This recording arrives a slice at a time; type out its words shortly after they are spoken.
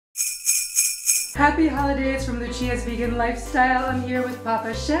Happy holidays from Lucia's Vegan Lifestyle. I'm here with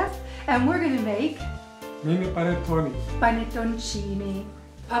Papà Chef and we're gonna make mini panettone. Panettoncini.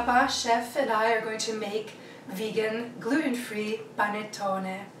 Papà Chef and I are going to make vegan, gluten-free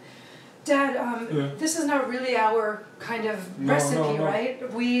panettone. Dad, this is not really our kind of recipe, no. right?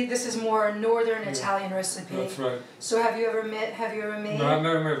 This is more a northern Italian recipe. That's right. So have you ever made?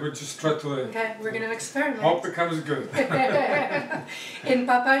 No, we just try today. Okay, we're gonna experiment. Hope it comes good. In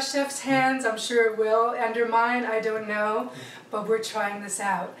Papà Chef's hands, I'm sure it will. Under mine, I don't know, but we're trying this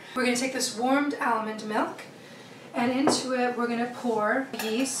out. We're gonna take this warmed almond milk, and into it we're gonna pour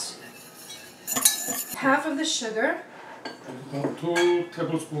yeast, half of the sugar, 2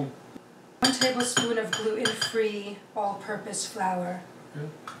 tablespoons. 1 tablespoon of gluten-free all-purpose flour.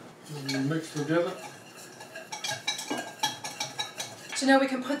 Okay. Mix together. So now we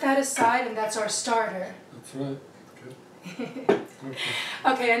can put that aside, and that's our starter. That's right. Okay.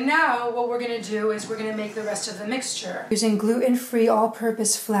 Okay, and now what we're going to do is we're going to make the rest of the mixture. Using gluten-free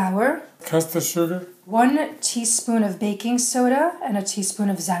all-purpose flour, Caster sugar, 1 teaspoon of baking soda, and a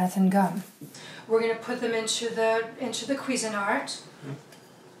teaspoon of xanthan gum. We're going to put them into the Cuisinart.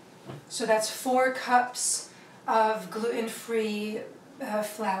 So that's 4 cups of gluten-free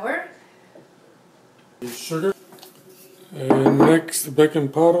flour. sugar, and next the baking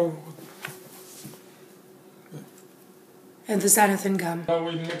powder. And the xanthan gum. Now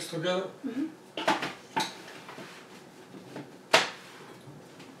we mix together.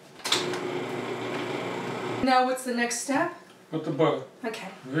 Now what's the next step? Put the butter. Okay.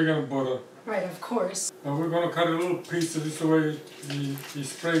 Vegan butter. Right, of course. Now we're going to cut a little piece of this way he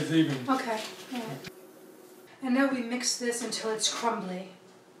sprays even. Okay. Right. And now we mix this until it's crumbly.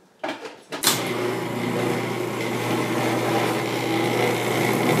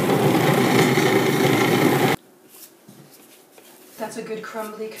 That's a good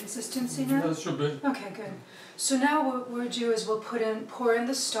crumbly consistency now? That should be. Okay, good. So now what we'll do is we'll pour in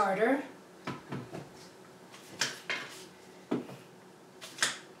the starter.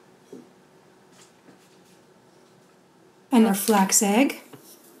 And our flax egg.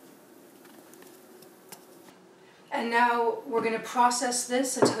 And now we're going to process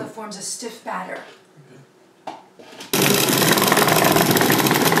this until it forms a stiff batter.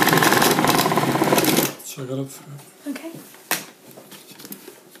 Check it out. Okay.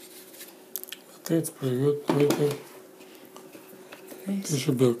 I think it's pretty good. Right there. Nice. It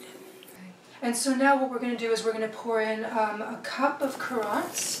should be okay. And so now what we're going to do is we're going to pour in a cup of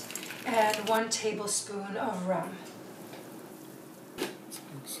currants and 1 tablespoon of rum.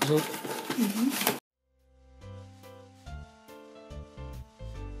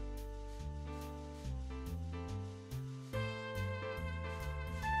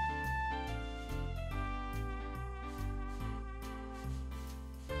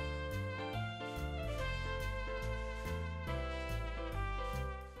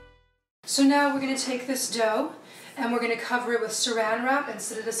 So now we're going to take this dough and we're going to cover it with saran wrap and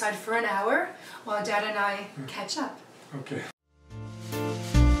set it aside for an hour while Dad and I catch up. Okay.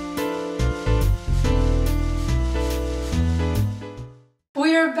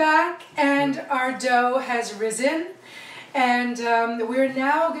 We are back and our dough has risen, and we're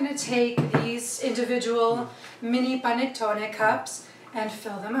now going to take these individual mini panettone cups and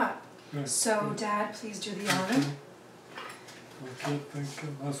fill them up. So Dad, please do the honor. Okay, thank you.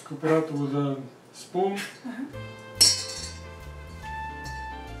 I'll scoop it out with a spoon. I'm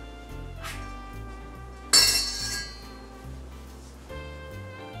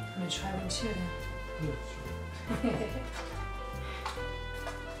going to try one too then. Yeah, sure.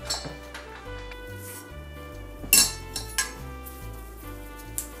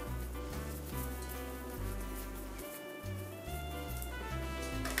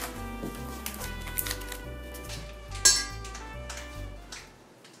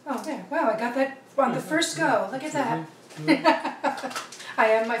 Oh, there. Wow, I got that on the first go. Look at that. I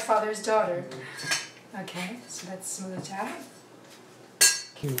am my father's daughter. Okay, so that's smoothed out.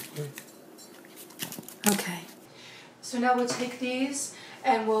 Okay. So now we'll take these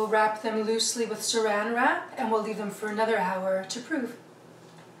and we'll wrap them loosely with saran wrap and we'll leave them for another hour to proof.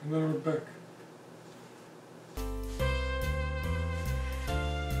 And then we're back.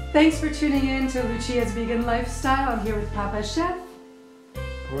 Thanks for tuning in to Lucia's Vegan Lifestyle. I'm here with Papà Chef.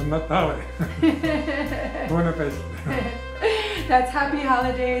 Buon Natale. Buona festa. That's happy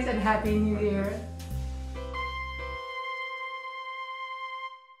holidays and happy New Year.